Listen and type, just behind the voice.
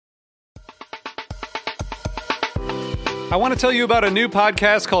I want to tell you about a new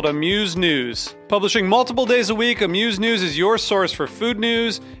podcast called Amuse News. Publishing multiple days a week, Amuse News is your source for food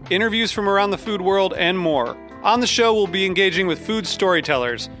news, interviews from around the food world, and more. On the show, we'll be engaging with food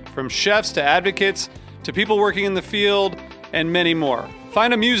storytellers, from chefs to advocates to people working in the field, and many more.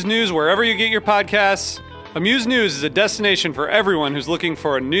 Find Amuse News wherever you get your podcasts. Amuse News is a destination for everyone who's looking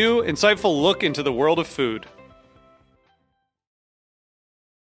for a new, insightful look into the world of food.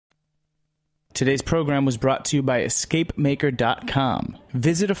 Today's program was brought to you by EscapeMaker.com.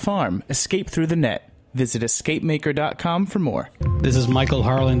 Visit a farm, escape through the net. Visit EscapeMaker.com for more. This is Michael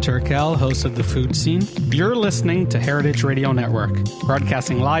Harlan Turkel, host of The Food Scene. You're listening to Heritage Radio Network,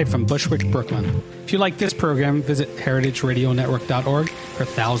 broadcasting live from Bushwick, Brooklyn. If you like this program, visit heritageradionetwork.org for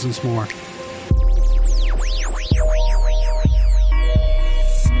thousands more.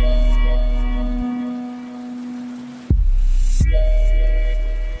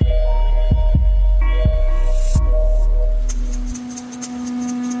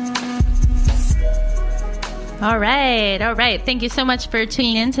 All right. Thank you so much for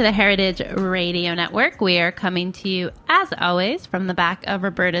tuning in to the Heritage Radio Network. We are coming to you, as always, from the back of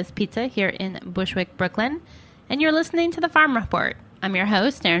Roberta's Pizza here in Bushwick, Brooklyn. And you're listening to The Farm Report. I'm your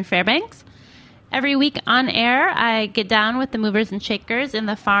host, Erin Fairbanks. Every week on air, I get down with the movers and shakers in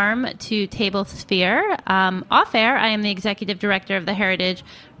the farm to table sphere. Off air, I am the executive director of the Heritage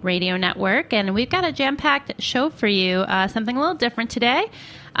Radio Network, and we've got a jam-packed show for you, something a little different today.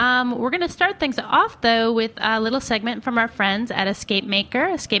 We're going to start things off, though, with a little segment from our friends at EscapeMaker,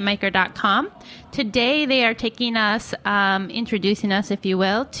 EscapeMaker.com. Today, they are taking us, introducing us, if you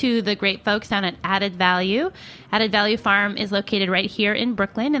will, to the great folks down at Added Value. Added Value Farm is located right here in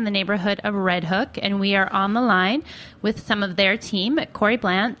Brooklyn in the neighborhood of Red Hook, and we are on the line with some of their team, Corey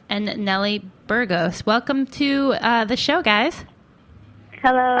Blant and Nellie Burgos. Welcome to the show, guys.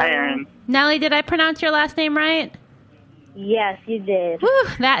 Hello. Hi, Erin. Nellie, did I pronounce your last name right? Yes, you did. Whew,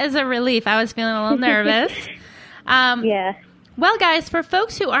 that is a relief. I was feeling a little nervous. Yeah. Well, guys, for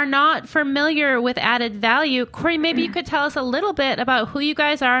folks who are not familiar with Added Value, Corey, maybe you could tell us a little bit about who you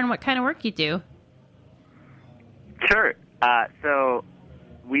guys are and what kind of work you do. Sure. So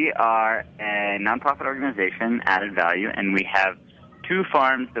we are a nonprofit organization, Added Value, and we have two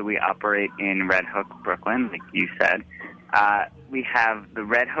farms that we operate in Red Hook, Brooklyn, like you said. We have the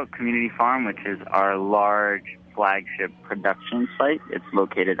Red Hook Community Farm, which is our large flagship production site. It's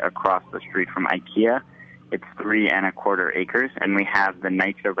located across the street from IKEA. It's 3¼ acres, and we have the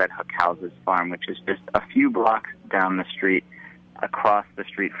NYCHA Red Hook Houses Farm, which is just a few blocks down the street, across the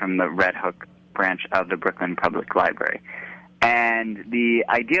street from the Red Hook branch of the Brooklyn Public Library. And the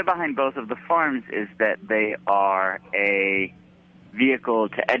idea behind both of the farms is that they are a vehicle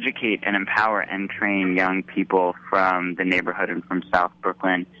to educate and empower and train young people from the neighborhood and from South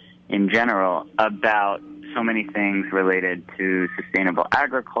Brooklyn in general about so many things related to sustainable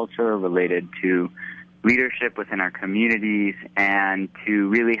agriculture, related to leadership within our communities, and to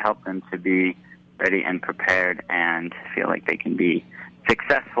really help them to be ready and prepared and feel like they can be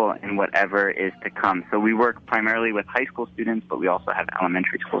successful in whatever is to come. So we work primarily with high school students, but we also have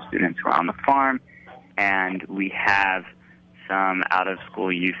elementary school students who are on the farm, and we have some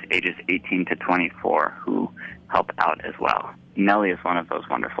out-of-school youth ages 18 to 24 who help out as well. Nellie is one of those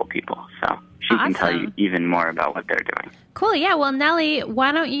wonderful people, so she can tell you even more about what they're doing. Cool. Yeah. Well, Nellie,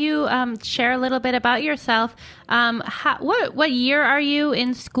 why don't you share a little bit about yourself? What year are you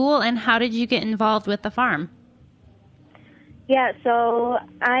in school, and how did you get involved with the farm? Yeah, so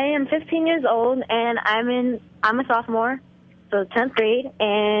I am 15 years old, and I'm a sophomore, so 10th grade,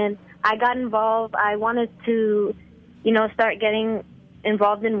 and I got involved. I wanted to, start getting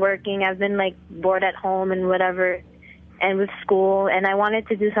involved in working. I've been, bored at home and whatever, and with school, and I wanted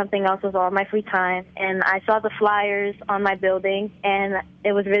to do something else with all my free time. And I saw the flyers on my building, and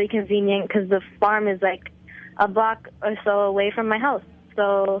it was really convenient because the farm is, a block or so away from my house.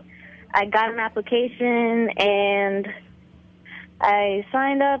 So I got an application, and I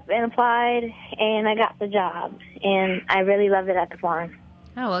signed up and applied, and I got the job, and I really love it at the farm.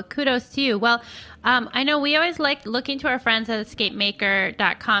 Oh, well, kudos to you. Well, I know we always like looking to our friends at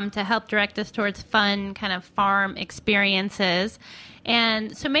EscapeMaker.com to help direct us towards fun kind of farm experiences.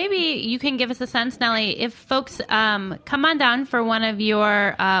 And so maybe you can give us a sense, Nellie, if folks come on down for one of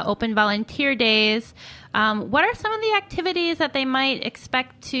your open volunteer days, what are some of the activities that they might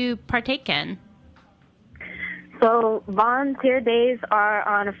expect to partake in? So volunteer days are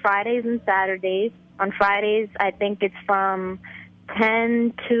on Fridays and Saturdays. On Fridays, I think it's from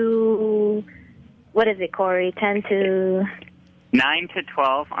 10 to, what is it, Corey? 10 to... 9 to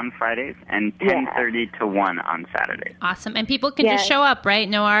 12 on Fridays and 10:30 to 1 on Saturdays. Awesome. And people can just show up, right?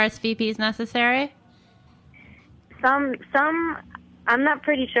 No RSVPs necessary? some I'm not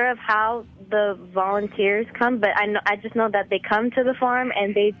pretty sure of how the volunteers come, but I just know that they come to the farm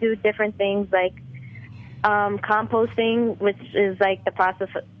and they do different things like composting, which is like the process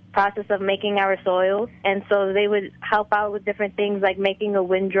of making our soil. And so they would help out with different things like making a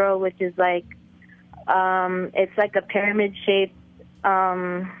windrow, which is like it's like a pyramid shaped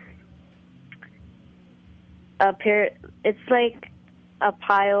it's like a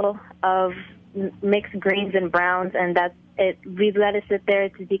pile of mixed greens and browns, and that's it. We let it sit there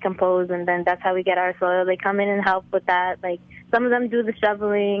to decompose, and then that's how we get our soil. They come in and help with that. Like some of them do the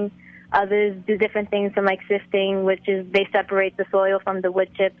shoveling, others do different things from like sifting, which is they separate the soil from the wood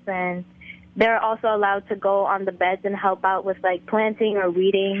chips, and they're also allowed to go on the beds and help out with like planting or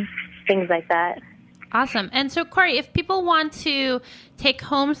weeding, things like that. Awesome. And so, Corey, if people want to take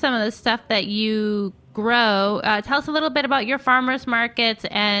home some of the stuff that you grow, tell us a little bit about your farmers markets.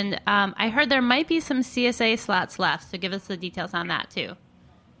 And I heard there might be some CSA slots left, so give us the details on that too.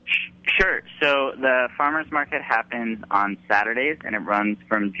 Sure. So the farmers market happens on Saturdays, and it runs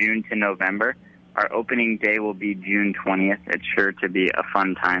from June to November. Our opening day will be June 20th. It's sure to be a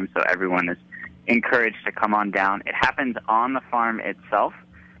fun time, so everyone is encouraged to come on down. It happens on the farm itself,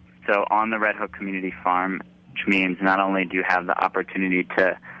 so on the Red Hook Community Farm, which means not only do you have the opportunity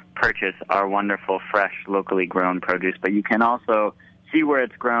to purchase our wonderful, fresh, locally grown produce, but you can also see where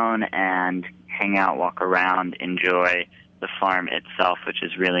it's grown and hang out, walk around, enjoy the farm itself, which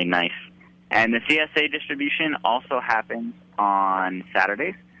is really nice. And the CSA distribution also happens on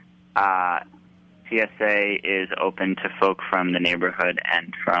Saturdays. CSA is open to folk from the neighborhood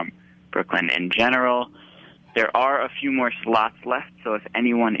and from Brooklyn in general. There are a few more slots left, so if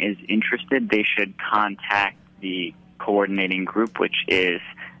anyone is interested, they should contact the coordinating group, which is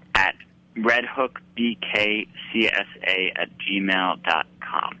at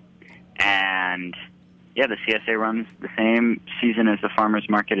redhookbkcsa@gmail.com. And yeah, the CSA runs the same season as the farmers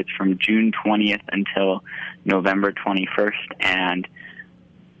market. It's from June 20th until November 21st, and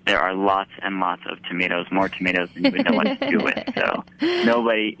there are lots and lots of tomatoes, more tomatoes than you would know what to do with. So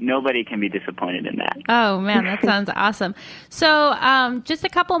nobody can be disappointed in that. Oh, man, that sounds awesome. So just a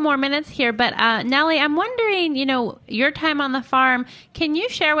couple more minutes here, but Nellie, I'm wondering, your time on the farm, can you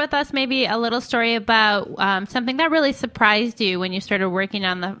share with us maybe a little story about something that really surprised you when you started working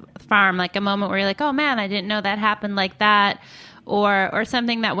on the farm, like a moment where you're like, oh, man, I didn't know that happened like that, or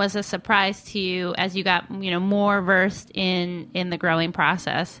something that was a surprise to you as you got, more versed in the growing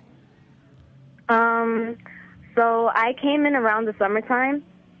process? So I came in around the summertime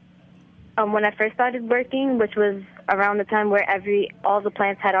when I first started working, which was around the time where all the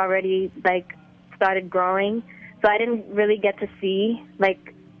plants had already started growing. So I didn't really get to see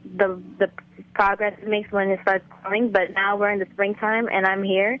the progress it makes when it starts growing. But now we're in the springtime and I'm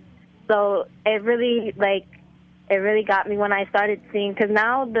here, so it really got me when I started seeing, because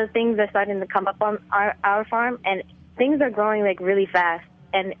now the things are starting to come up on our farm, and things are growing really fast,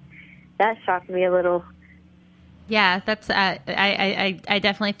 and that shocked me a little. Yeah, that's I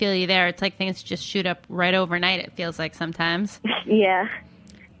definitely feel you there. It's like things just shoot up right overnight, it feels like sometimes. Yeah.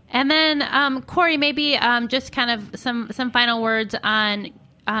 And then, Corey, maybe just kind of some final words on,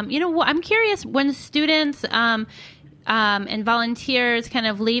 I'm curious, when students and volunteers kind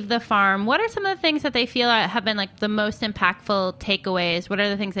of leave the farm, what are some of the things that they feel have been the most impactful takeaways? What are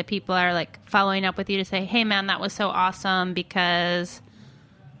the things that people are following up with you to say, hey man, that was so awesome? Because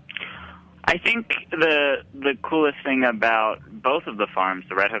I think the coolest thing about both of the farms,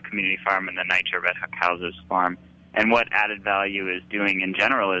 the Red Hook Community Farm and the NYCHA Red Hook Houses Farm, and what Added Value is doing in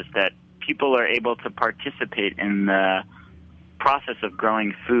general, is that people are able to participate in the process of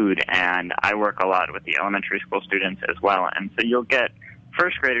growing food, and I work a lot with the elementary school students as well, and so you'll get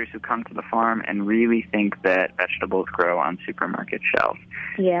first graders who come to the farm and really think that vegetables grow on supermarket shelves.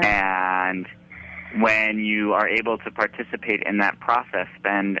 Yeah. And when you are able to participate in that process,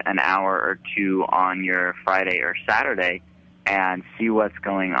 spend an hour or two on your Friday or Saturday and see what's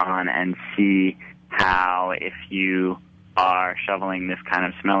going on, and see how if you are shoveling this kind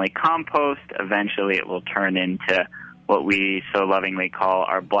of smelly compost, eventually it will turn into what we so lovingly call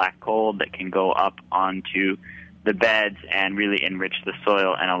our black gold that can go up onto the beds and really enrich the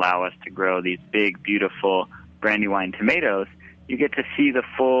soil and allow us to grow these big, beautiful Brandywine tomatoes. You get to see the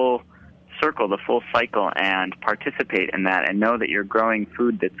full circle, the full cycle, and participate in that and know that you're growing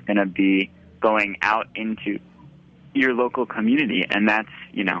food that's going to be going out into your local community. And that's,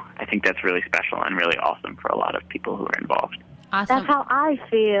 I think that's really special and really awesome for a lot of people who are involved. Awesome. That's how I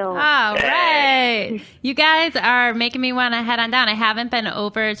feel. All right. You guys are making me want to head on down. I haven't been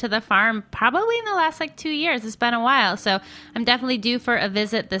over to the farm probably in the last 2 years. It's been a while. So I'm definitely due for a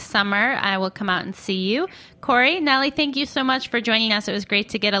visit this summer. I will come out and see you. Corey, Nellie, thank you so much for joining us. It was great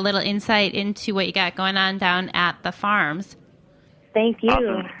to get a little insight into what you got going on down at the farms. Thank you.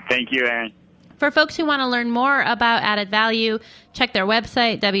 Awesome. Thank you, Erin. For folks who want to learn more about Added Value, check their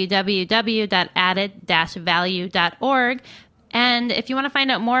website, www.added-value.org. And if you want to find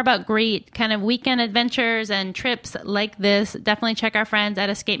out more about great kind of weekend adventures and trips like this, definitely check our friends at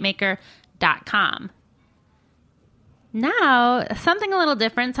escapemaker.com. Now, something a little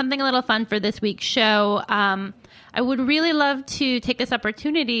different, something a little fun for this week's show. I would really love to take this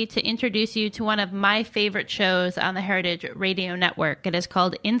opportunity to introduce you to one of my favorite shows on the Heritage Radio Network. It is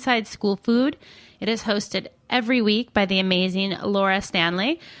called Inside School Food. It is hosted every week by the amazing Laura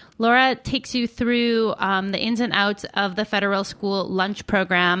Stanley. Laura takes you through the ins and outs of the federal school lunch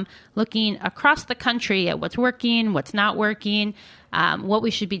program, looking across the country at what's working, what's not working, what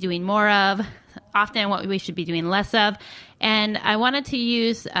we should be doing more of, often what we should be doing less of. And I wanted to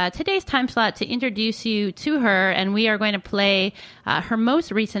use today's time slot to introduce you to her, and we are going to play her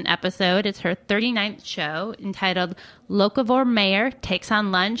most recent episode. It's her 39th show entitled Locavore Mayor Takes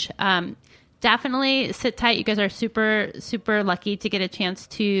on Lunch. Definitely sit tight. You guys are super, super lucky to get a chance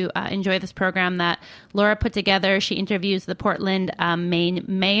to enjoy this program that Laura put together. She interviews the Portland, Maine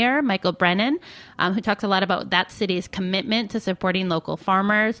mayor, Michael Brennan, who talks a lot about that city's commitment to supporting local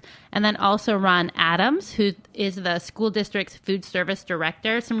farmers. And then also Ron Adams, who is the school district's food service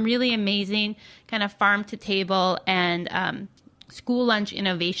director. Some really amazing kind of farm to table and school lunch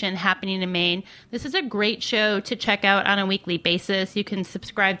innovation happening in Maine. This is a great show to check out on a weekly basis. You can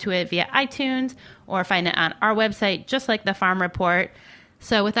subscribe to it via iTunes or find it on our website, just like the Farm Report.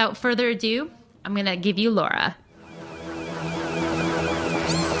 So without further ado, I'm going to give you Laura.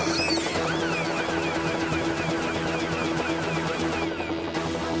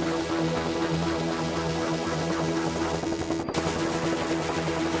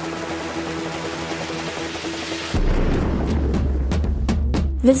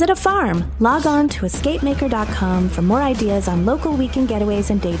 Visit a farm. Log on to escapemaker.com for more ideas on local weekend getaways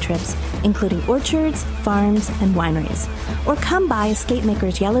and day trips, including orchards, farms, and wineries. Or come by Escape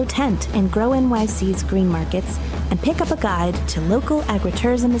Maker's yellow tent in Grow NYC's green markets and pick up a guide to local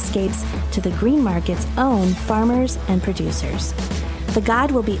agritourism escapes to the green market's own farmers and producers. The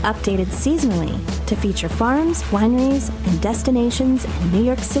guide will be updated seasonally to feature farms, wineries, and destinations in New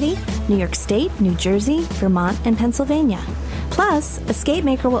York City, New York State, New Jersey, Vermont, and Pennsylvania. Plus, Escape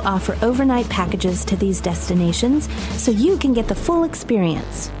Maker will offer overnight packages to these destinations so you can get the full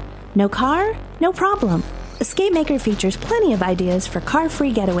experience. No car? No problem. Escape Maker features plenty of ideas for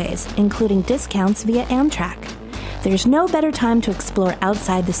car-free getaways, including discounts via Amtrak. There's no better time to explore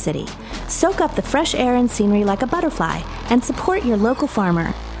outside the city. Soak up the fresh air and scenery like a butterfly and support your local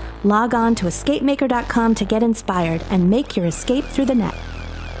farmer. Log on to escapemaker.com to get inspired and make your escape through the net.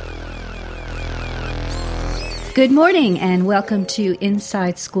 Good morning and welcome to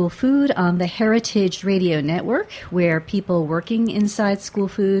Inside School Food on the Heritage Radio Network, where people working inside school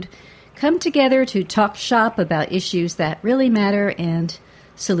food come together to talk shop about issues that really matter and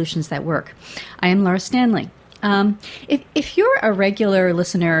solutions that work. I am Laura Stanley. If you're a regular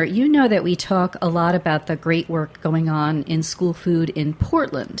listener, you know that we talk a lot about the great work going on in school food in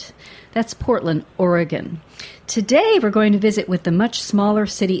Portland. That's Portland, Oregon. Today, we're going to visit with the much smaller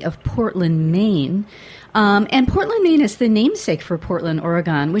city of Portland, Maine. And Portland, Maine is the namesake for Portland,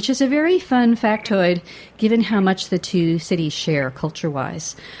 Oregon, which is a very fun factoid given how much the two cities share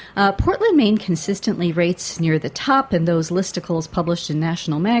culture-wise. Portland, Maine consistently rates near the top in those listicles published in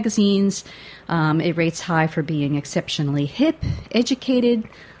national magazines. It rates high for being exceptionally hip, educated,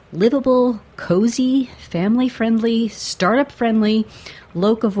 livable, cozy, family-friendly, startup-friendly,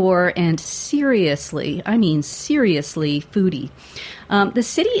 locavore, and seriously foodie. The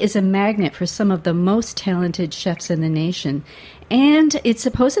city is a magnet for some of the most talented chefs in the nation, and it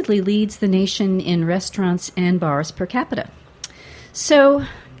supposedly leads the nation in restaurants and bars per capita. So,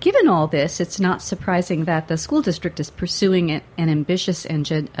 given all this, it's not surprising that the school district is pursuing an ambitious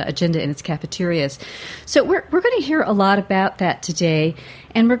agenda in its cafeterias. So we're going to hear a lot about that today,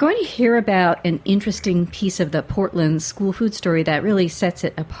 and we're going to hear about an interesting piece of the Portland school food story that really sets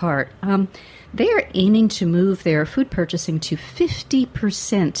it apart. They are aiming to move their food purchasing to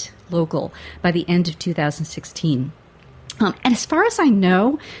 50% local by the end of 2016. And as far as I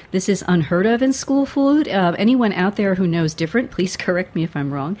know, this is unheard of in school food. Anyone out there who knows different, please correct me if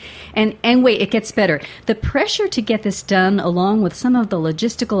I'm wrong. And wait, it gets better. The pressure to get this done, along with some of the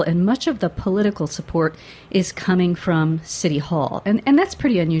logistical and much of the political support, is coming from City Hall. And that's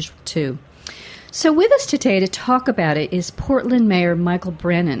pretty unusual, too. So with us today to talk about it is Portland Mayor Michael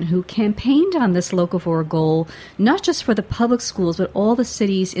Brennan, who campaigned on this locavore goal, not just for the public schools, but all the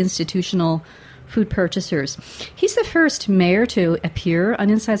city's institutional food purchasers. He's the first mayor to appear on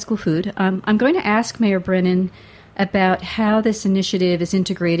Inside School Food. I'm going to ask Mayor Brennan about how this initiative is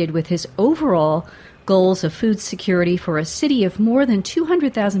integrated with his overall goals of food security for a city of more than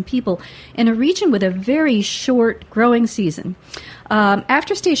 200,000 people in a region with a very short growing season.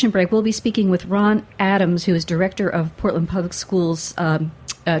 After station break, we'll be speaking with Ron Adams, who is director of Portland Public Schools,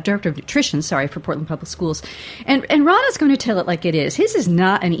 Director of Nutrition, for Portland Public Schools. And Ron is going to tell it like it is. His is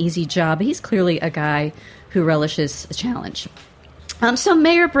not an easy job. He's clearly a guy who relishes a challenge. So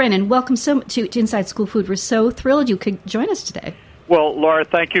Mayor Brennan, welcome to Inside School Food. We're so thrilled you could join us today. Well, Laura,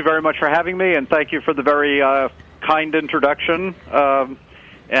 thank you very much for having me, and thank you for the very kind introduction.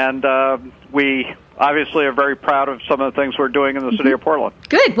 We obviously are very proud of some of the things we're doing in the city of Portland.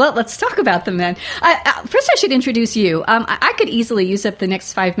 Good. Well, let's talk about them then. First, I should introduce you. I could easily use up the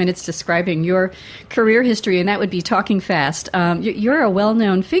next 5 minutes describing your career history, and that would be talking fast. You're a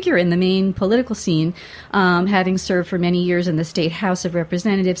well-known figure in the Maine political scene, having served for many years in the State House of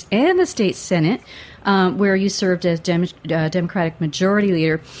Representatives and the State Senate, where you served as Democratic Majority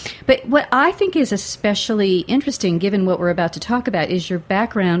Leader. But what I think is especially interesting, given what we're about to talk about, is your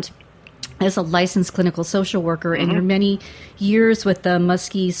background as a licensed clinical social worker and your many years with the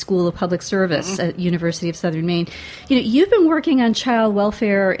Muskie School of Public Service at University of Southern Maine. You've been working on child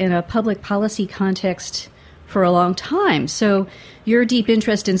welfare in a public policy context for a long time. So your deep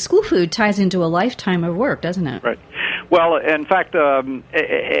interest in school food ties into a lifetime of work, doesn't it? Right. Well, in fact, of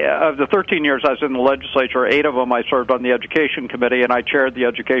the 13 years I was in the legislature, 8 of them I served on the Education Committee, and I chaired the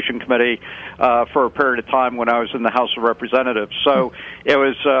Education Committee for a period of time when I was in the House of Representatives. So it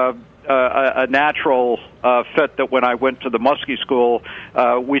was a natural fit that when I went to the Muskie School,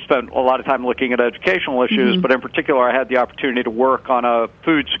 we spent a lot of time looking at educational issues, but in particular I had the opportunity to work on a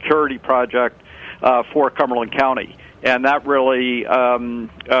food security project for Cumberland County. And that really kind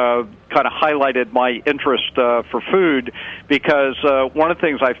of highlighted my interest for food, because one of the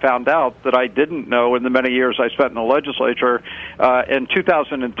things I found out that I didn't know in the many years I spent in the legislature, in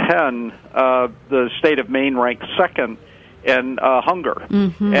 2010, the state of Maine ranked second in hunger.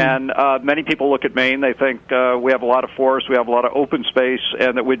 And many people look at Maine, they think we have a lot of forests, we have a lot of open space,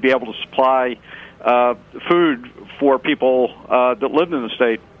 and that we'd be able to supply food for people that live in the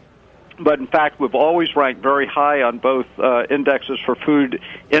state. But in fact, we've always ranked very high on both indexes for food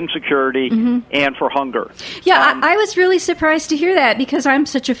insecurity and for hunger. Yeah, I was really surprised to hear that, because I'm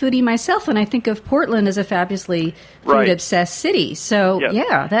such a foodie myself, and I think of Portland as a fabulously food-obsessed city. So,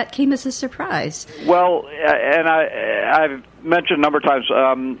 yeah, that came as a surprise. Well, and I've mentioned a number of times,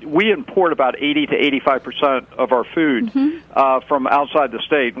 we import about 80 to 85% of our food from outside the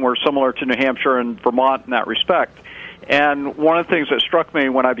state, and we're similar to New Hampshire and Vermont in that respect. And one of the things that struck me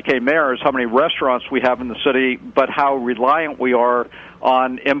when I became mayor is how many restaurants we have in the city, but how reliant we are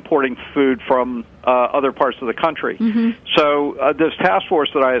on importing food from other parts of the country. So this task force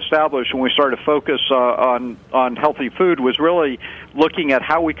that I established when we started to focus on healthy food was really looking at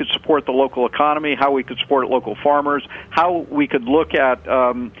how we could support the local economy, how we could support local farmers, how we could look at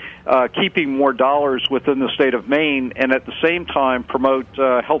keeping more dollars within the state of Maine, and at the same time promote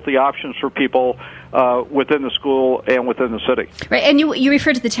healthy options for people within the school and within the city. Right, and you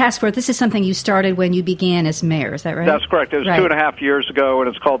referred to the task force. This is something you started when you began as mayor, is that right? That's correct. It was 2.5 years ago, and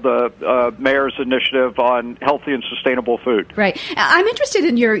it's called the Mayor's Initiative on Healthy and Sustainable Food. Right. I'm interested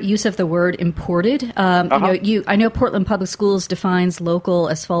in your use of the word imported. I know Portland Public Schools defines local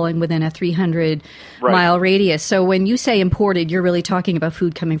as falling within a 300-mile radius. So when you say imported, you're really talking about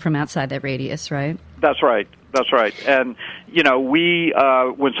food coming from outside that radius, right? That's right. That's right. And, we,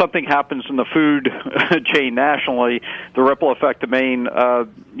 when something happens in the food chain nationally, the ripple effect of Maine,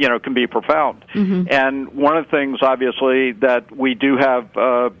 can be profound. And one of the things, obviously, that we do have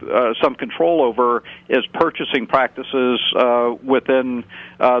some control over is purchasing practices within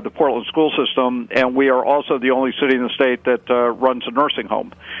the Portland school system, and we are also the only city in the state that runs a nursing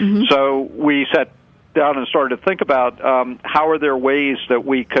home. So we set down and started to think about how are there ways that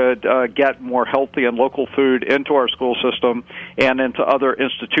we could get more healthy and local food into our school system and into other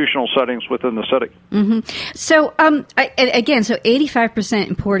institutional settings within the city. Mm-hmm. So, again, so 85%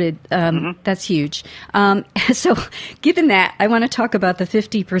 imported, that's huge. So given that, I want to talk about the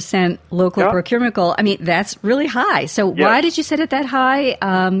 50% local procurement goal. I mean, that's really high. So why did you set it that high?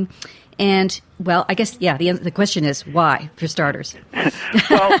 And, well, I guess, the question is why, for starters?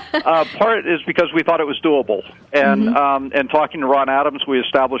 Well, part is because we thought it was doable. And and talking to Ron Adams, we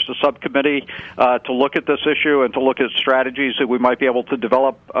established a subcommittee to look at this issue and to look at strategies that we might be able to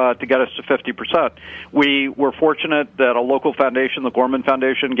develop to get us to 50%. We were fortunate that a local foundation, the Gorman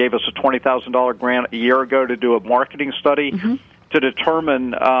Foundation, gave us a $20,000 grant a year ago to do a marketing study to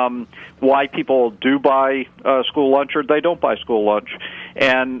determine why people do buy school lunch or they don't buy school lunch.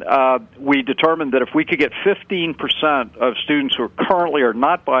 And we determined that if we could get 15% of students who currently are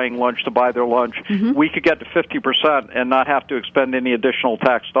not buying lunch to buy their lunch, we could get to 50% and not have to expend any additional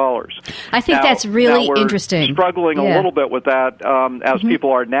tax dollars. I think that's really interesting. We're struggling a little bit with that as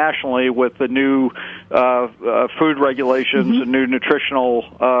people are nationally with the new food regulations and new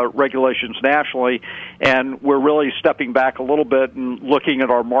nutritional regulations nationally, and we're really stepping back a little bit and looking at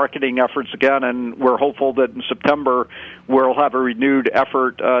our marketing efforts again, and we're hopeful that in September we'll have a renewed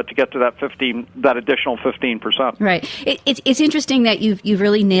effort to get to that additional 15%. Right. It's interesting that you've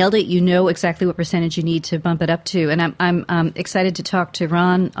really nailed it. You know exactly what percentage you need to bump it up to, and I'm excited to talk to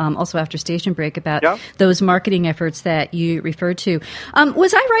Ron also after station break about those marketing efforts that you referred to.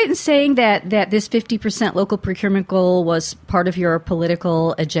 Was I right in saying that this 50% local procurement goal was part of your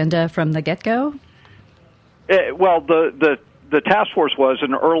political agenda from the get-go? Well, the task force was,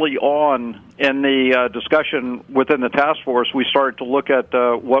 and early on in the discussion within the task force, we started to look at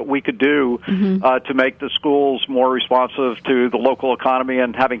what we could do to make the schools more responsive to the local economy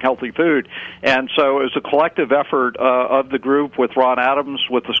and having healthy food. And so it was a collective effort of the group with Ron Adams,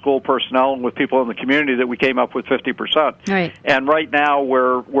 with the school personnel, and with people in the community that we came up with 50%. Right. And right now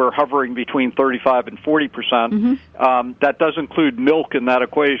we're hovering between 35 and 40%. That does include milk in that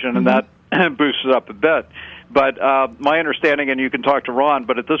equation, and that boosts it up a bit. But my understanding, and you can talk to Ron,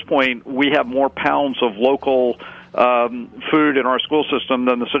 but at this point we have more pounds of local food in our school system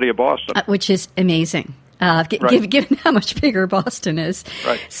than the city of Boston. Which is amazing. Given how much bigger Boston is.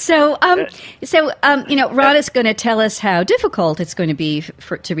 Right. So, Ron is going to tell us how difficult it's going to be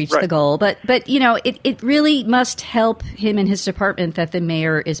to reach the goal. But it really must help him and his department that the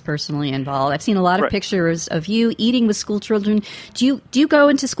mayor is personally involved. I've seen a lot of pictures of you eating with school children. Do you go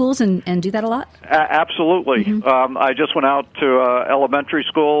into schools and do that a lot? Absolutely. I just went out to elementary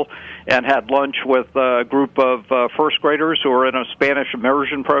school and had lunch with a group of first graders who were in a Spanish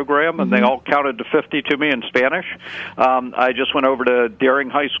immersion program, and they all counted to 50 to me in Spanish. I just went over to Deering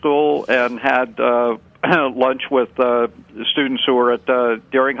High School and had lunch with students who were at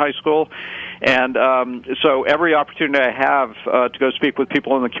Deering High School. And so every opportunity I have to go speak with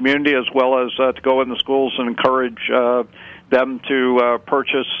people in the community, as well as to go in the schools and encourage them to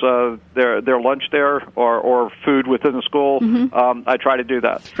purchase their lunch there or food within the school, I try to do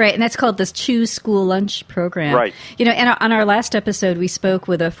that. Right, and that's called the Choose School Lunch Program. Right. And on our last episode, we spoke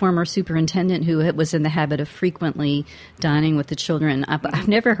with a former superintendent who was in the habit of frequently dining with the children. I've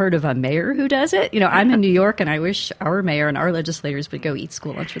never heard of a mayor who does it. I'm in New York, and I wish our mayor and our legislators would go eat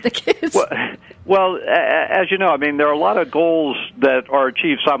school lunch with the kids. Well, as you know, I mean, there are a lot of goals that are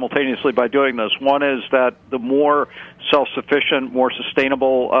achieved simultaneously by doing this. One is that the more self-sufficient, more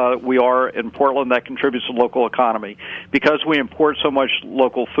sustainable we are in Portland, that contributes to the local economy. Because we import so much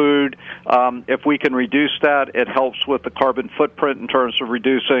local food, if we can reduce that, it helps with the carbon footprint in terms of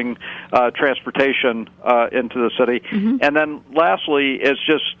reducing transportation into the city. And then lastly, it's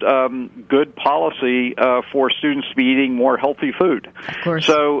just good policy for students to be eating more healthy food. Of course.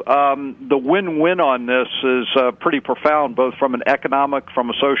 So the win-win on this is pretty profound, both from an economic,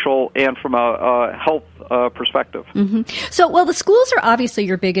 from a social, and from a health perspective. So, the schools are obviously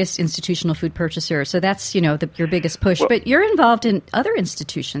your biggest institutional food purchaser, so that's, your biggest push. But you're involved in other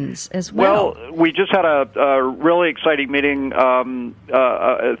institutions as well. Well, we just had a really exciting meeting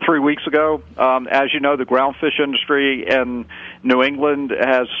 3 weeks ago. As you know, the ground fish industry in New England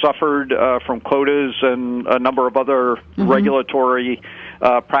has suffered from quotas and a number of other regulatory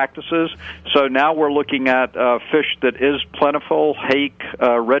practices. So now we're looking at fish that is plentiful, hake,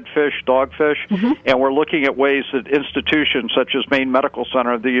 redfish, dogfish, and we're looking at ways that institutions such as Maine Medical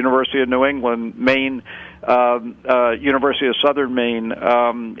Center, the University of New England, Maine University of Southern Maine,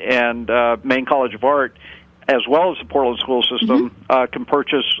 and Maine College of Art, as well as the Portland school system, can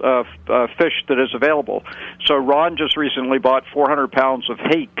purchase fish that is available. So Ron just recently bought 400 pounds of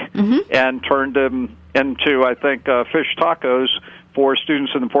hake and turned them into, I think, fish tacos for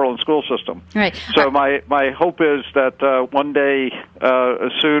students in the Portland school system. Right. So my hope is that one day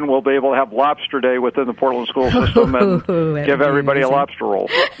soon we'll be able to have Lobster Day within the Portland school system and give everybody a lobster roll.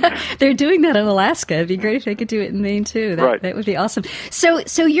 They're doing that in Alaska. It'd be great if they could do it in Maine too. That would be awesome.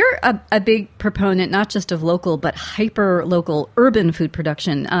 So you're a big proponent not just of local but hyper local urban food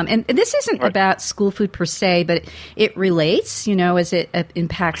production. And this isn't about school food per se, but it relates, as it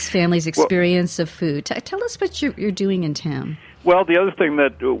impacts families' experience of food. Tell us what you're doing in town. Well, the other thing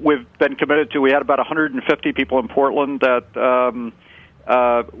that we've been committed to, we had about 150 people in Portland that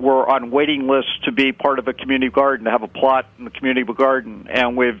were on waiting lists to be part of a community garden, to have a plot in the community garden.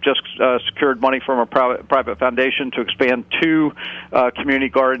 And we've just secured money from a private foundation to expand 2 community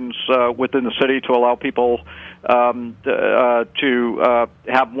gardens within the city to allow people to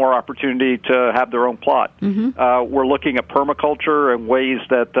have more opportunity to have their own plot. Mm-hmm. We're looking at permaculture and ways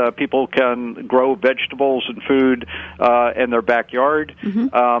that people can grow vegetables and food in their backyard.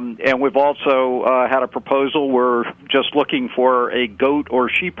 Mm-hmm. And we've also had a proposal. We're just looking for a goat or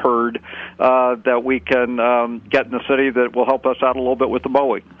sheep herd that we can get in the city that will help us out a little bit with the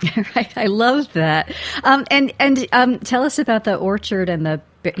mowing. Right, I love that. And tell us about the orchard and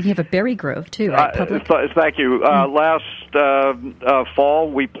you have a berry grove, too, right? Thank you. Last fall,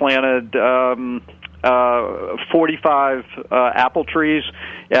 we planted 45 apple trees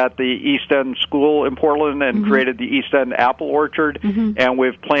at the East End School in Portland and created the East End Apple Orchard. Mm-hmm. And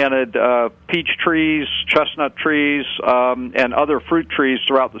we've planted peach trees, chestnut trees, and other fruit trees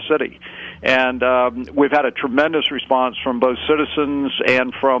throughout the city. And we've had a tremendous response from both citizens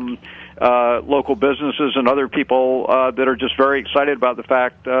and from local businesses and other people that are just very excited about the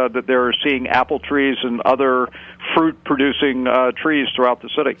fact that they're seeing apple trees and other fruit-producing trees throughout the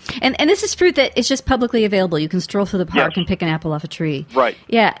city. And this is fruit that is just publicly available. You can stroll through the park and pick an apple off a tree. Right.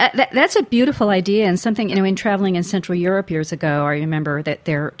 Yeah, that's a beautiful idea and something, in traveling in Central Europe years ago, I remember that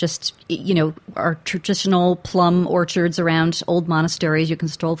there just, are traditional plum orchards around old monasteries you can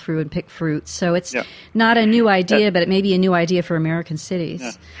stroll through and pick fruit. So it's not a new idea, but it may be a new idea for American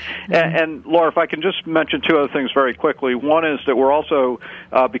cities. Yeah. And Laura, if I can just mention 2 other things very quickly. One is that we're also,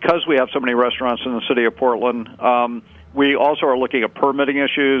 because we have so many restaurants in the city of Portland, we also are looking at permitting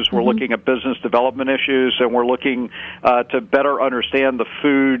issues. We're looking at business development issues, and we're looking to better understand the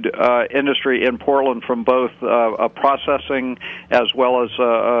food industry in Portland from both processing as well as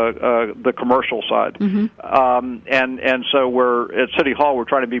the commercial side. Mm-hmm. And so we're at City Hall. We're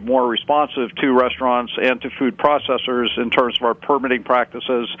trying to be more responsive to restaurants and to food processors in terms of our permitting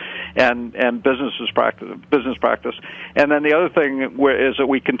practices and business practice. And then the other thing is that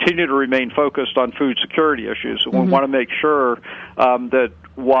we continue to remain focused on food security issues. We want to make sure that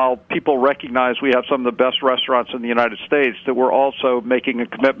while people recognize we have some of the best restaurants in the United States, that we're also making a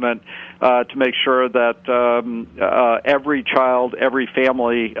commitment to make sure that every child, every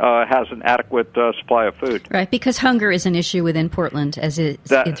family has an adequate supply of food. Right, because hunger is an issue within Portland, as it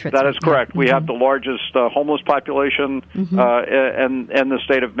that is correct. We have the largest homeless population in the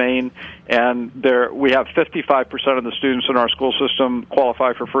state of Maine, and we have 55% of the students in our school system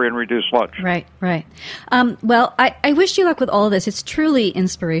qualify for free and reduced lunch. Right. Well, I wish you luck with all of this. It's truly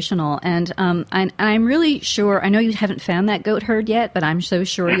inspirational, and I'm really sure. I know you haven't found that goat herd yet, but I'm so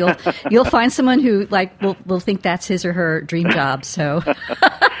sure you'll find someone who will think that's his or her dream job. So,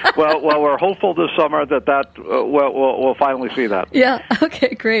 well, we're hopeful this summer that we'll finally see that. Yeah.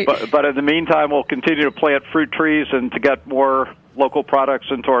 Okay. Great. But in the meantime, we'll continue to plant fruit trees and to get more local products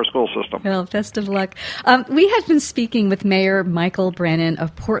into our school system. Well, best of luck. We have been speaking with Mayor Michael Brannon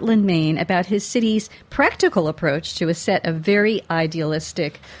of Portland, Maine, about his city's practical approach to a set of very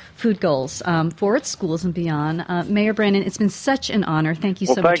idealistic food goals for its schools and beyond. Mayor Brannon, it's been such an honor. Thank you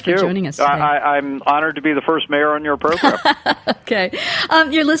so much for joining us today. I'm honored to be the first mayor on your program. Okay.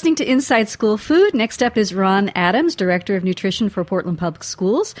 You're listening to Inside School Food. Next up is Ron Adams, Director of Nutrition for Portland Public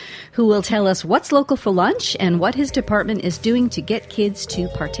Schools, who will tell us what's local for lunch and what his department is doing to get kids to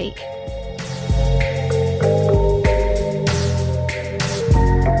partake.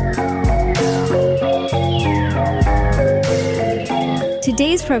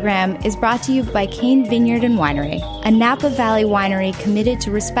 Today's program is brought to you by Cane Vineyard and Winery, a Napa Valley winery committed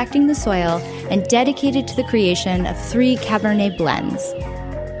to respecting the soil and dedicated to the creation of 3 Cabernet blends.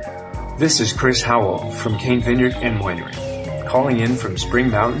 This is Chris Howell from Cane Vineyard and Winery, calling in from Spring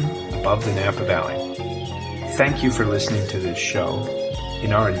Mountain above the Napa Valley. Thank you for listening to this show.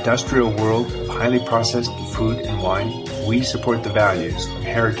 In our industrial world of highly processed food and wine, we support the values of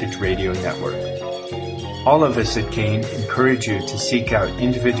Heritage Radio Network. All of us at Cane encourage you to seek out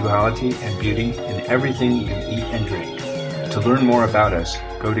individuality and beauty in everything you eat and drink. To learn more about us,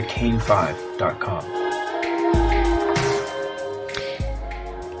 go to cane5.com.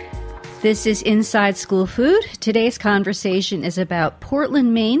 This is Inside School Food. Today's conversation is about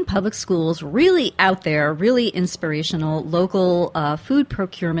Portland, Maine public schools, really out there, really inspirational local food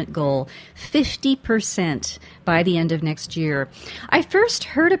procurement goal, 50% by the end of next year. I first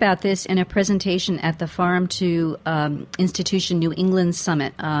heard about this in a presentation at the Farm to Institution New England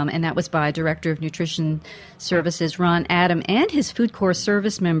Summit, and that was by Director of Nutrition Services Ron Adam and his Food Corps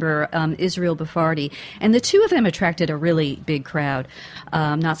service member Israel Bafardi. And the two of them attracted a really big crowd,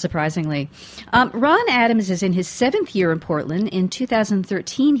 not surprisingly. Ron Adams is in his 7th year in Portland. In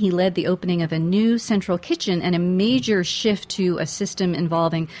 2013, he led the opening of a new central kitchen and a major shift to a system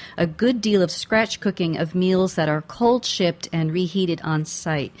involving a good deal of scratch cooking of meals that are cold shipped and reheated on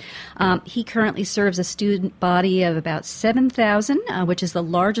site. He currently serves a student body of about 7,000, which is the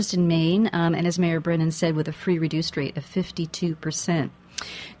largest in Maine, and as Mayor Brennan said, with a free reduced rate of 52%.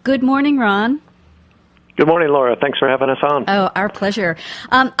 Good morning, Ron. Good morning, Laura. Thanks for having us on. Oh, our pleasure.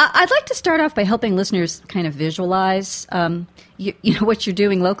 I'd like to start off by helping listeners kind of visualize you know what you're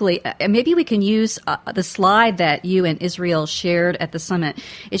doing locally. And maybe we can use the slide that you and Israel shared at the summit.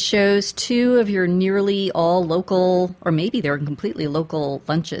 It shows two of your nearly all local, or maybe they're completely local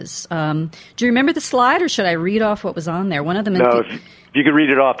lunches. Do you remember the slide, or should I read off what was on there? One of them. No, if you could read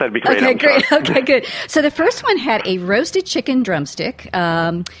it off, that'd be great. Okay, great. Okay, good. So the first one had a roasted chicken drumstick,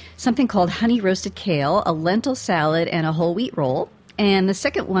 something called honey roasted kale, a lentil salad, and a whole wheat roll. And the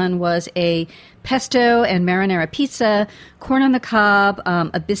second one was a pesto and marinara pizza, corn on the cob,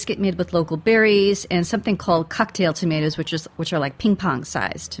 a biscuit made with local berries, and something called cocktail tomatoes, which are like ping pong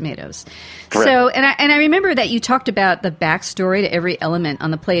sized tomatoes. Correct. So, and I remember that you talked about the backstory to every element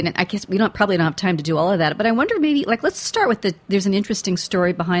on the plate, and I guess we probably don't have time to do all of that. But I wonder maybe let's start with there's an interesting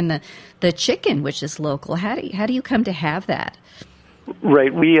story behind the chicken, which is local. How do you come to have that?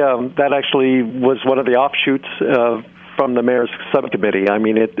 Right. We that actually was one of the offshoots from the mayor's subcommittee. I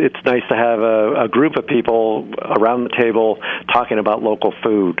mean, it's nice to have a group of people around the table talking about local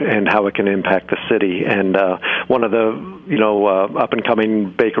food and how it can impact the city. And one of the up and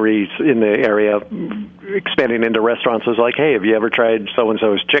coming bakeries in the area expanding into restaurants was like, "Hey, have you ever tried so and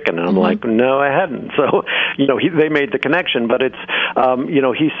so's chicken?" And I'm like, "No, I hadn't." So they made the connection, but it's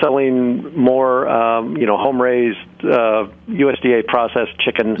he's selling more home raised USDA processed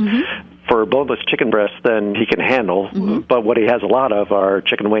chicken for boneless chicken breasts than he can handle, but what he has a lot of are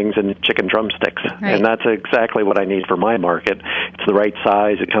chicken wings and chicken drumsticks, and that's exactly what I need for my market. It's the right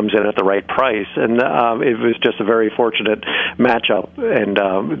size, it comes in at the right price, and it was just a very fortunate matchup, and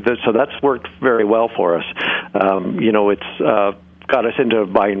so that's worked very well for us. It's got us into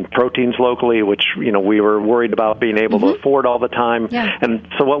buying proteins locally, which we were worried about being able to afford all the time. Yeah. And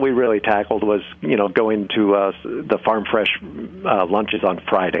so what we really tackled was going to the Farm Fresh lunches on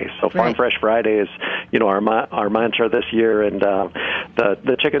Fridays. So Farm Fresh Friday is our mantra this year, and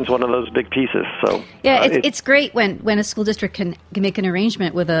the chicken's one of those big pieces. So yeah, it's great when a school district can make an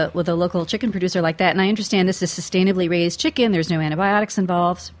arrangement with a local chicken producer like that. And I understand this is sustainably raised chicken. There's no antibiotics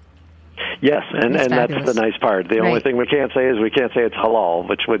involved. Yes, and that's the nice part. The only thing we can't say is it's halal,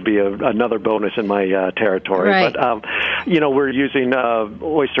 which would be another bonus in my territory. Right. But, we're using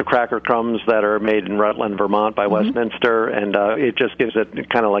oyster cracker crumbs that are made in Rutland, Vermont by Westminster, and it just gives it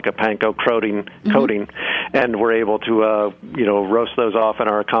kind of like a panko coating. And we're able to, roast those off in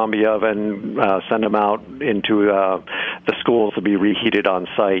our combi oven, send them out into the schools to be reheated on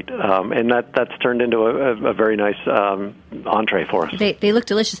site. And that's turned into a very nice entree for us. They look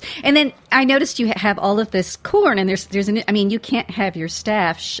delicious. And then I noticed you have all of this corn, and you can't have your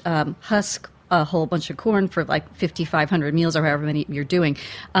staff husk a whole bunch of corn for like 5,500 meals or however many you're doing.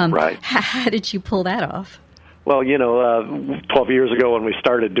 Right. How did you pull that off? Well, 12 years ago when we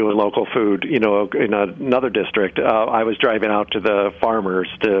started doing local food, in another district, I was driving out to the farmers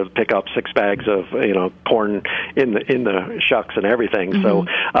to pick up 6 bags of, corn in the shucks and everything. So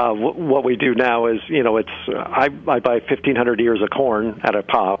what we do now is, I buy 1,500 ears of corn at a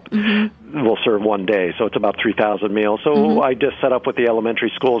pop. We'll serve one day, so it's about 3,000 meals. So I just set up with the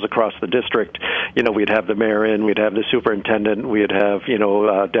elementary schools across the district. We'd have the mayor in, we'd have the superintendent, we'd have,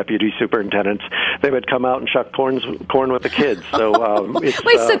 deputy superintendents. They would come out and shuck corn with the kids. So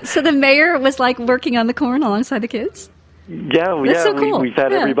so the mayor was like working on the corn alongside the kids? That's so cool. We've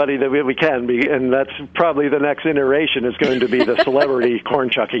had everybody that we can be, and that's probably the next iteration is going to be the celebrity corn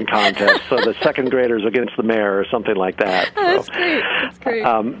chucking contest. So the second graders against the mayor or something like that. That's great. That's great.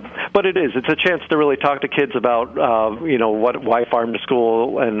 But it's a chance to really talk to kids about why farm to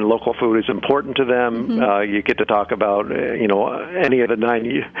school and local food is important to them. You get to talk about any of the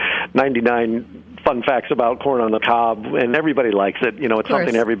 99 fun facts about corn on the cob, and everybody likes it. You know, it's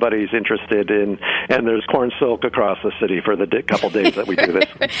something everybody's interested in, and there's corn silk across the city for the couple days that we do this.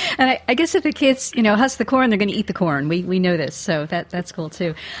 And I guess if the kids, you know, husk the corn, they're going to eat the corn. We know this, so that's cool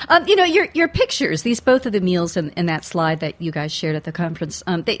too. You know, your pictures, both of the meals in that slide that you guys shared at the conference,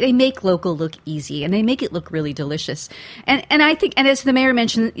 they make local look easy, and they make it look really delicious. And I think, and as the mayor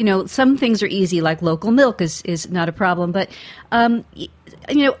mentioned, you know, some things are easy, like local milk is not a problem, but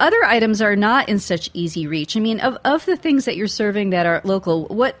you know, other items are not in such easy reach. I mean, of the things that you're serving that are local,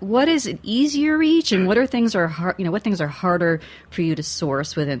 what is an easier reach, and what things are hard? You know, what things are harder for you to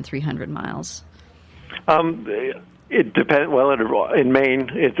source within 300 miles? It depends. Well, in Maine,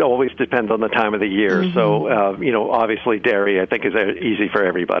 it always depends on the time of the year. Mm-hmm. So, you know, obviously dairy, I think, is easy for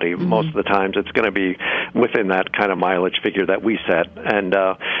everybody. Mm-hmm. Most of the times it's going to be within that kind of mileage figure that we set. And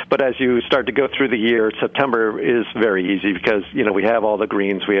but as you start to go through the year, September is very easy because, you know, we have all the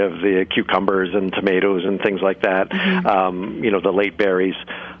greens. We have the cucumbers and tomatoes and things like that, mm-hmm. You know, the late berries.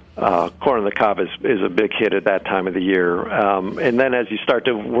 Corn on the cob is a big hit at that time of the year. And then as you start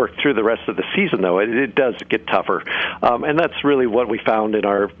to work through the rest of the season, though, it does get tougher. And that's really what we found in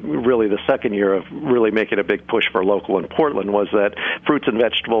the second year of really making a big push for local in Portland, was that fruits and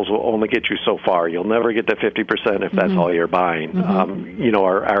vegetables will only get you so far. You'll never get to 50% if that's all you're buying. Mm-hmm. You know,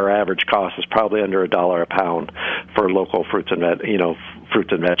 our average cost is probably under $1 a pound for local fruits and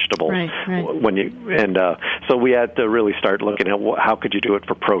vegetables. Right. So we had to really start looking at how could you do it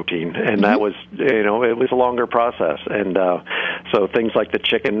for protein, and that was, you know, it was a longer process. And so things like the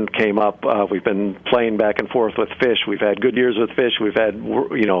chicken came up. We've been playing back and forth with fish. We've had good years with fish. We've had,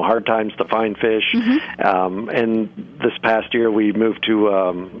 you know, hard times to find fish. Mm-hmm. And this past year we moved to,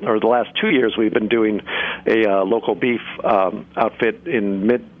 or the last 2 years we've been doing a local beef outfit in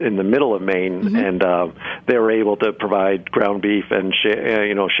the middle of Maine, mm-hmm. and they were able to provide ground beef and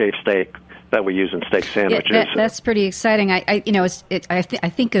shaved steak that we use in steak sandwiches. Yeah, that's pretty exciting. I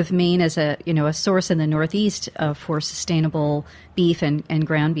think of Maine as a source in the Northeast for sustainable beef and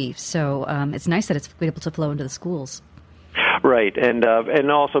ground beef. So it's nice that it's able to flow into the schools. Right, and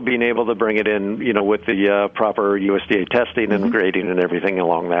also being able to bring it in, you know, with the proper USDA testing and mm-hmm. grading and everything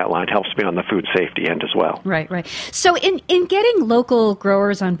along that line helps me on the food safety end as well. Right. So in getting local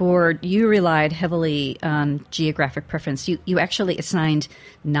growers on board, you relied heavily on geographic preference. You actually assigned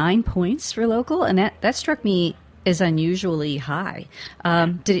 9 points for local, and that struck me as unusually high.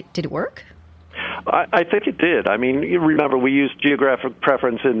 Did it work? I think it did. I mean, you remember we used geographic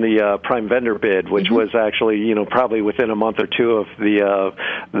preference in the prime vendor bid, which mm-hmm. was actually, you know, probably within a month or two of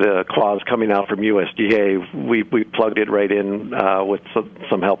the clause coming out from USDA. We plugged it right in with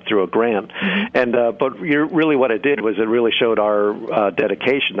some help through a grant. Mm-hmm. And but really what it did was it really showed our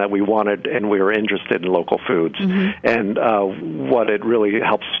dedication that we wanted and we were interested in local foods. Mm-hmm. And what it really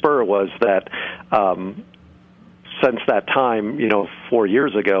helped spur was that since that time, you know, 4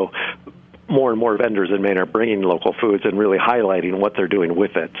 years ago, more and more vendors in Maine are bringing local foods and really highlighting what they're doing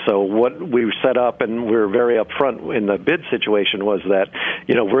with it. So what we set up, and we're very upfront in the bid situation, was that,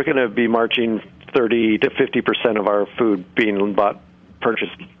 you know, we're going to be marching 30 to 50% of our food being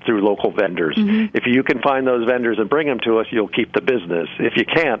purchased through local vendors. Mm-hmm. If you can find those vendors and bring them to us, you'll keep the business. If you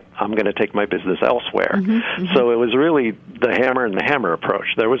can't, I'm going to take my business elsewhere. Mm-hmm. Mm-hmm. So it was really the hammer and the hammer approach.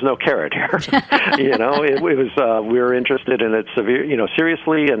 There was no carrot here. You know, it was we were interested in it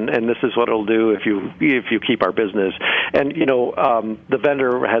seriously, and this is what it'll do if you keep our business. And you know, the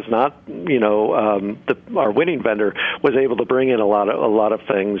vendor has not, you know, our winning vendor was able to bring in a lot of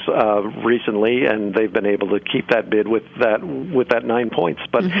things recently, and they've been able to keep that bid with that 9 points.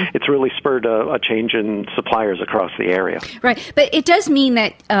 But mm-hmm. it's really spurred a change in suppliers across the area. Right, but it does mean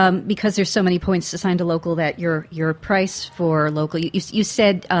that because there's so many points assigned to local, that your price for local. You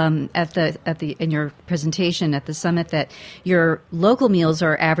said in your presentation at the summit that your local meals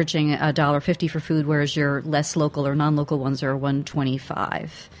are averaging $1.50 for food, whereas your less local or non-local ones are $1.25.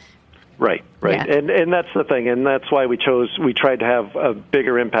 Right. Yeah. And that's the thing, and that's why we tried to have a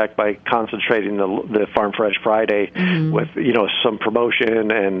bigger impact by concentrating the Farm Fresh Friday mm-hmm. with, you know, some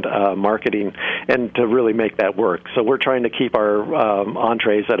promotion and marketing, and to really make that work. So we're trying to keep our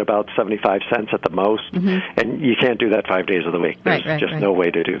entrees at about 75 cents at the most, mm-hmm. and you can't do that 5 days of the week. There's just no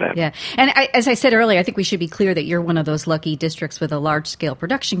way to do that. Yeah, and as I said earlier, I think we should be clear that you're one of those lucky districts with a large-scale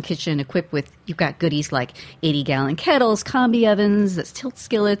production kitchen equipped with, you've got goodies like 80-gallon kettles, combi ovens, tilt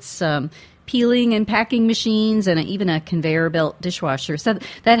skillets, peeling and packing machines, and even a conveyor belt dishwasher. So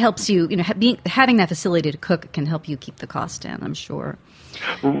that helps you, you know, having that facility to cook can help you keep the cost down, I'm sure.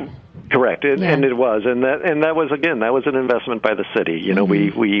 Correct, and it was, and that was an investment by the city. You know,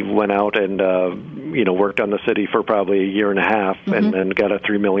 we went out and worked on the city for probably a year and a half, and then got a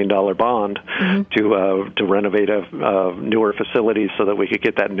 $3 million bond to renovate newer facilities so that we could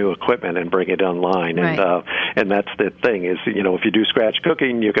get that new equipment and bring it online. Right. And that's the thing is, you know, if you do scratch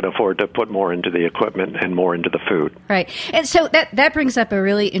cooking, you can afford to put more into the equipment and more into the food. Right, and so that brings up a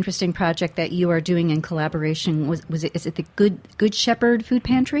really interesting project that you are doing in collaboration. Is it the Good Shepherd Food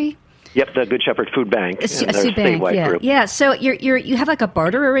Pantry? Yep, the Good Shepherd Food Bank. Food Bank, group. Yeah. So you have like a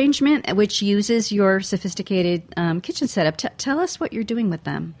barter arrangement which uses your sophisticated kitchen setup. Tell us what you're doing with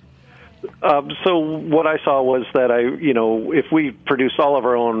them. So what I saw was that if we produced all of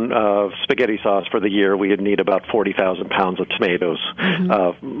our own spaghetti sauce for the year, we'd need about 40,000 pounds of tomatoes,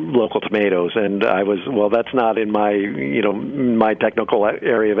 local tomatoes. And I was, that's not in my technical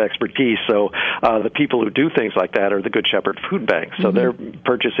area of expertise. So the people who do things like that are the Good Shepherd Food Bank. So they're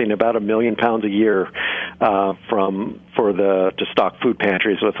purchasing about 1 million pounds a year to stock food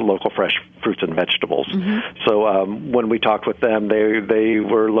pantries with local fresh fruits and vegetables. So when we talked with them, they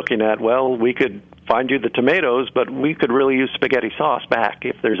were looking at, we could find you the tomatoes, but we could really use spaghetti sauce back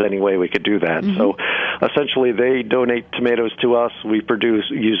if there's any way we could do that. So essentially they donate tomatoes to us. We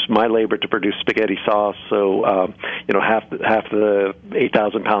use my labor to produce spaghetti sauce. So, half the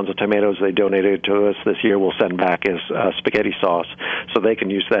 8,000 pounds of tomatoes they donated to us this year we'll send back as spaghetti sauce so they can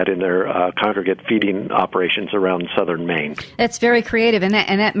use that in their congregate feeding operations around southern Maine. That's very creative. And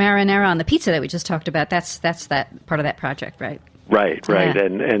that marinara on the pizza that we just talked about, that's that part of that project, right? Right. Yeah.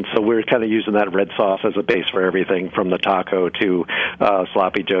 And so we're kind of using that red sauce as a base for everything from the taco to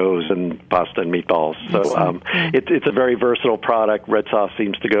sloppy joes and pasta and meatballs. So it's a very versatile product. Red sauce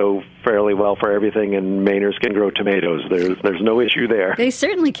seems to go fairly well for everything, and Mainers can grow tomatoes. There's no issue there. They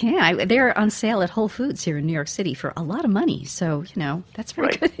certainly can. They're on sale at Whole Foods here in New York City for a lot of money. So, that's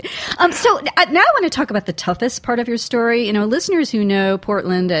very good. So now I want to talk about the toughest part of your story. Listeners who know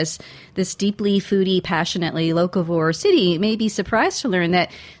Portland as this deeply foodie, passionately locavore city may be surprised to learn that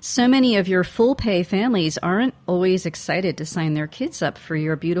so many of your full-pay families aren't always excited to sign their kids up for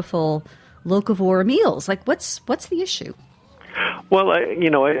your beautiful locavore meals. Like, what's the issue? Well,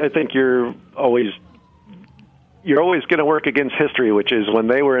 I think you're always going to work against history, which is when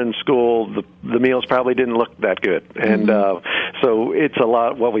they were in school, the meals probably didn't look that good. And so it's a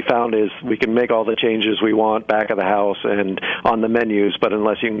lot. What we found is we can make all the changes we want back of the house and on the menus, but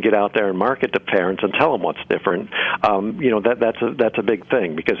unless you can get out there and market to parents and tell them what's different, that's a big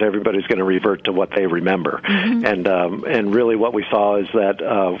thing because everybody's going to revert to what they remember. And really what we saw is that,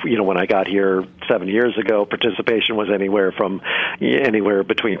 when I got here 7 years ago, participation was anywhere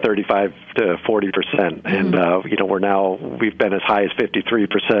between 35 to 40%. And, we've been as high as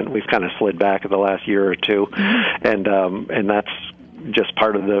 53%. We've kind of slid back in the last year or two. And that's just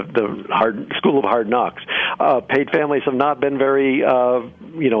part of the school of hard knocks. Paid families have not been very,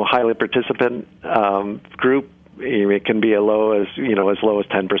 highly participant group. It can be as low as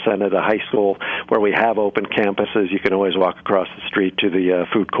 10% at a high school where we have open campuses. You can always walk across the street to the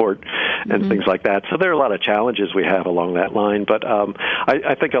food court and things like that. So there are a lot of challenges we have along that line. But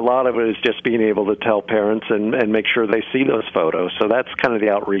I think a lot of it is just being able to tell parents and make sure they see those photos. So that's kind of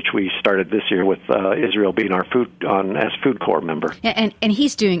the outreach we started this year with Israel being our as Food Corps member. Yeah, and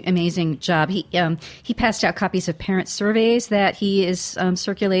he's doing an amazing job. He passed out copies of parent surveys that he is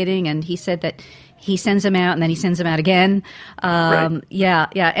circulating, and he said that he sends them out, and then he sends them out again. Right. Yeah.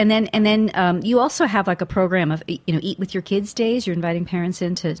 And then you also have like a program of Eat with Your Kids days. You're inviting parents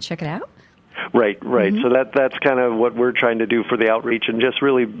in to check it out. Right. So that's kind of what we're trying to do for the outreach, and just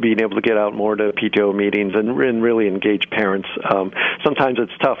really being able to get out more to PTO meetings and really engage parents. Sometimes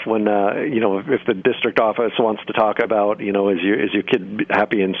it's tough when if the district office wants to talk about is your kid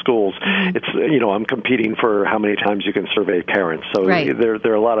happy in schools. It's I'm competing for how many times you can survey parents. So there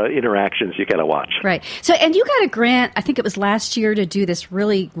are a lot of interactions you got to watch. Right. So and you got a grant, I think it was last year, to do this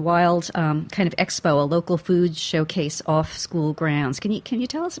really wild kind of expo, a local food showcase off school grounds. Can you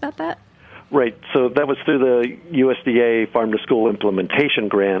tell us about that? Right. So that was through the USDA Farm to School Implementation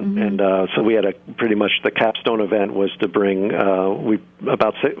Grant, and so we had pretty much the capstone event was to bring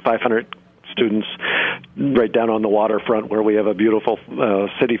about 500 students right down on the waterfront where we have a beautiful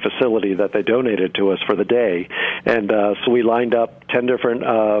city facility that they donated to us for the day, and so we lined up 10 different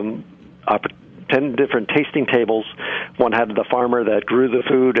tasting tables. One had the farmer that grew the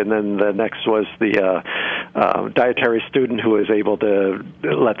food, and then the next was the dietary student who was able to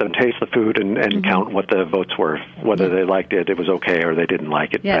let them taste the food and count what the votes were, whether they liked it, it was okay, or they didn't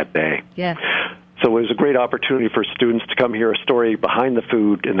like it that day. Yeah. So So it was a great opportunity for students to come hear a story behind the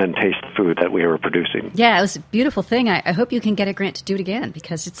food and then taste the food that we were producing. Yeah, it was a beautiful thing. I hope you can get a grant to do it again,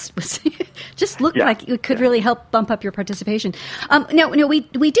 because it just looked like it could really help bump up your participation. No, we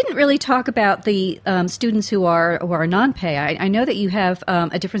didn't really talk about the students who are non-pay. I know that you have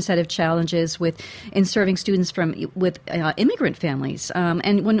a different set of challenges in serving students with immigrant families.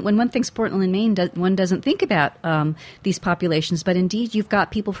 And when one thinks Portland, Maine, one doesn't think about these populations, but indeed you've got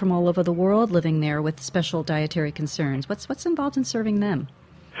people from all over the world living there with special dietary concerns. What's involved in serving them?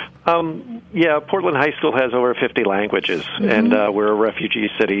 Portland High School has over 50 languages, and we're a refugee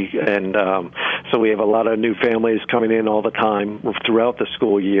city, and so we have a lot of new families coming in all the time throughout the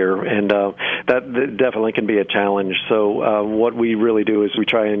school year, and that definitely can be a challenge. So what we really do is we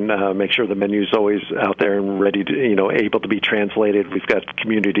try and make sure the menu's always out there and ready to, able to be translated. We've got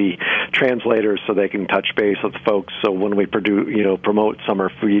community translators so they can touch base with folks. So when we promote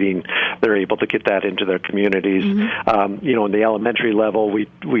summer feeding, they're able to get that into their communities. In the elementary level,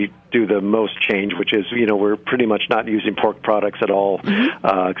 we do the most change, which is, we're pretty much not using pork products at all,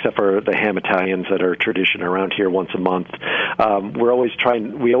 except for the ham Italians that are tradition around here once a month.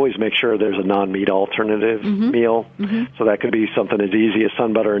 We always make sure there's a non-meat alternative meal. So that could be something as easy as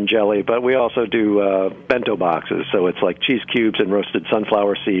sun butter and jelly, but we also do bento boxes. So it's like cheese cubes and roasted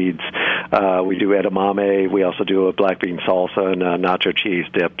sunflower seeds. We do edamame. We also do a black bean salsa and a nacho cheese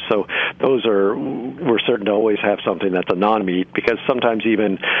dip. So we're certain to always have something that's a non-meat, because sometimes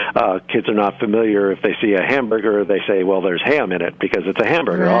even kids are not familiar. If they see a hamburger, they say, well, there's ham in it because it's a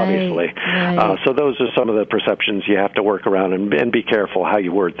hamburger, obviously. Right. So those are some of the perceptions you have to work around and be careful how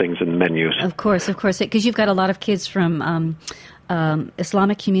you word things in the menus. Of course, because you've got a lot of kids from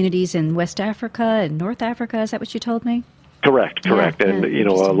Islamic communities in West Africa and North Africa. Is that what you told me? Correct. And,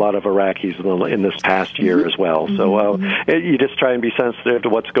 a lot of Iraqis in this past year as well. So you just try and be sensitive to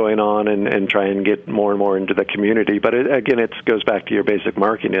what's going on and try and get more and more into the community. But it goes back to your basic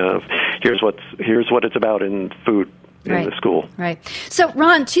marketing of here's what it's about in food in the school. Right. So,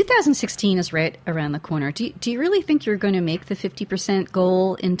 Ron, 2016 is right around the corner. Do you really think you're going to make the 50%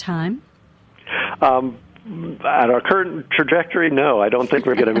 goal in time? At our current trajectory, no. I don't think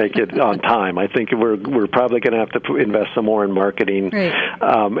we're going to make it on time. I think we're probably going to have to invest some more in marketing,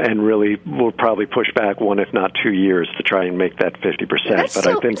 and really we'll probably push back 1, if not 2 years to try and make that 50%. But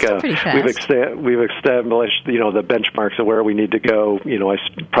I think we've established the benchmarks of where we need to go. I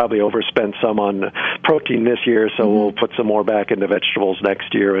probably overspent some on protein this year, so we'll put some more back into vegetables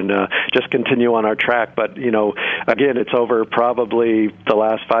next year and just continue on our track. But again, it's over probably the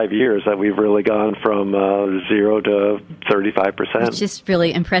last 5 years that we've really gone from 0 to 35%. It's just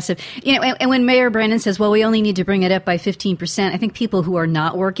really impressive. And when Mayor Brandon says, well, we only need to bring it up by 15%, I think people who are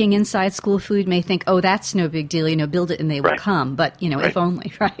not working inside school food may think, oh, that's no big deal, build it and they will come. But, if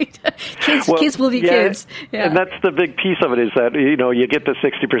only, right? Kids will be kids. Yeah. And that's the big piece of it is that, you get the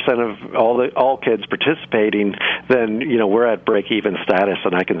 60% of all kids participating, then, we're at break-even status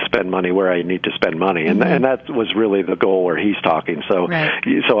and I can spend money where I need to spend money. And that was really the goal where he's talking. So,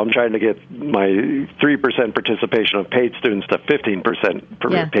 so I'm trying to get my 3% participation of paid students to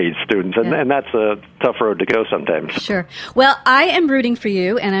 15% paid students, and that's a tough road to go sometimes. Sure. Well, I am rooting for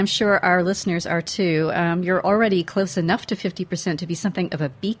you, and I'm sure our listeners are too. You're already close enough to 50% to be something of a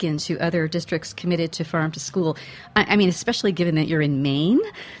beacon to other districts committed to farm to school. I mean, especially given that you're in Maine.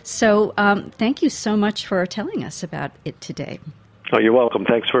 So thank you so much for telling us about it today. Oh, you're welcome.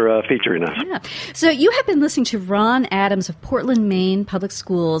 Thanks for featuring us. Yeah. So you have been listening to Ron Adams of Portland, Maine Public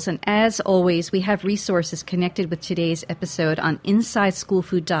Schools. And as always, we have resources connected with today's episode on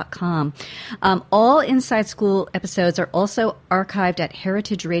InsideSchoolFood.com. All Inside School episodes are also archived at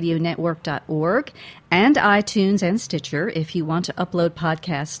heritageradionetwork.org and iTunes and Stitcher if you want to upload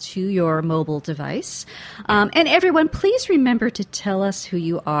podcasts to your mobile device. And everyone, please remember to tell us who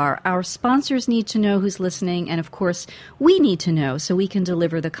you are. Our sponsors need to know who's listening, and of course, we need to know so we can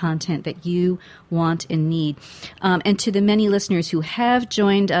deliver the content that you want and need. And to the many listeners who have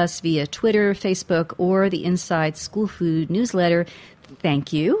joined us via Twitter, Facebook, or the Inside School Food newsletter,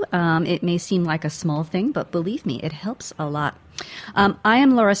 thank you. It may seem like a small thing, but believe me, it helps a lot. I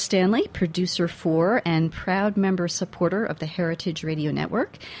am Laura Stanley, producer for and proud member supporter of the Heritage Radio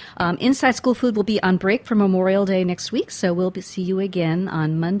Network. Inside School Food will be on break for Memorial Day next week, so we'll see you again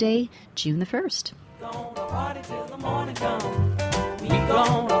on Monday, June the 1st. Gonna party till the morning come. We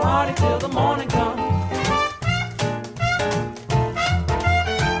gonna party till the morning come.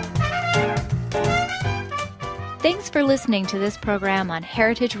 Thanks for listening to this program on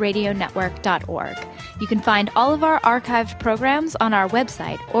heritageradionetwork.org. You can find all of our archived programs on our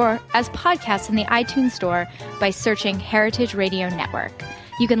website or as podcasts in the iTunes Store by searching Heritage Radio Network.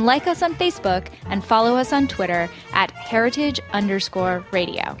 You can like us on Facebook and follow us on Twitter at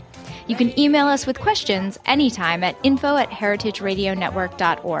heritage_radio. You can email us with questions anytime at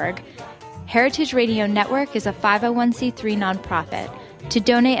info@heritageradionetwork.org. Heritage Radio Network is a 501c3 nonprofit. To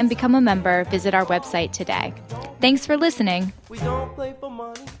donate and become a member, visit our website today. Thanks for listening. We don't play for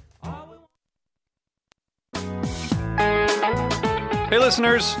money. Hey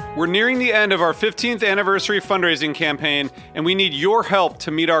listeners, we're nearing the end of our 15th anniversary fundraising campaign, and we need your help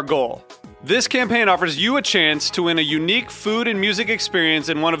to meet our goal. This campaign offers you a chance to win a unique food and music experience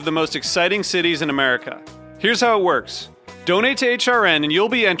in one of the most exciting cities in America. Here's how it works. Donate to HRN and you'll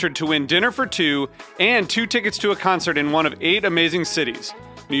be entered to win dinner for two and 2 tickets to a concert in one of 8 amazing cities: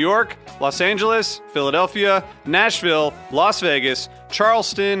 New York, Los Angeles, Philadelphia, Nashville, Las Vegas,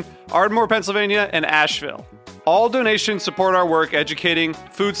 Charleston, Ardmore, Pennsylvania, and Asheville. All donations support our work educating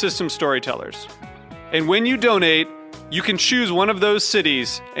food system storytellers. And when you donate, you can choose one of those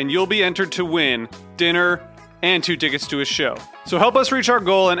cities and you'll be entered to win dinner and 2 tickets to a show. So help us reach our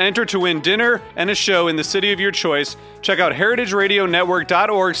goal and enter to win dinner and a show in the city of your choice. Check out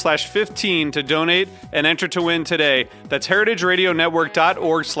heritageradionetwork.org/15 to donate and enter to win today. That's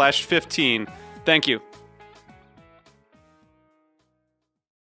heritageradionetwork.org/15. Thank you.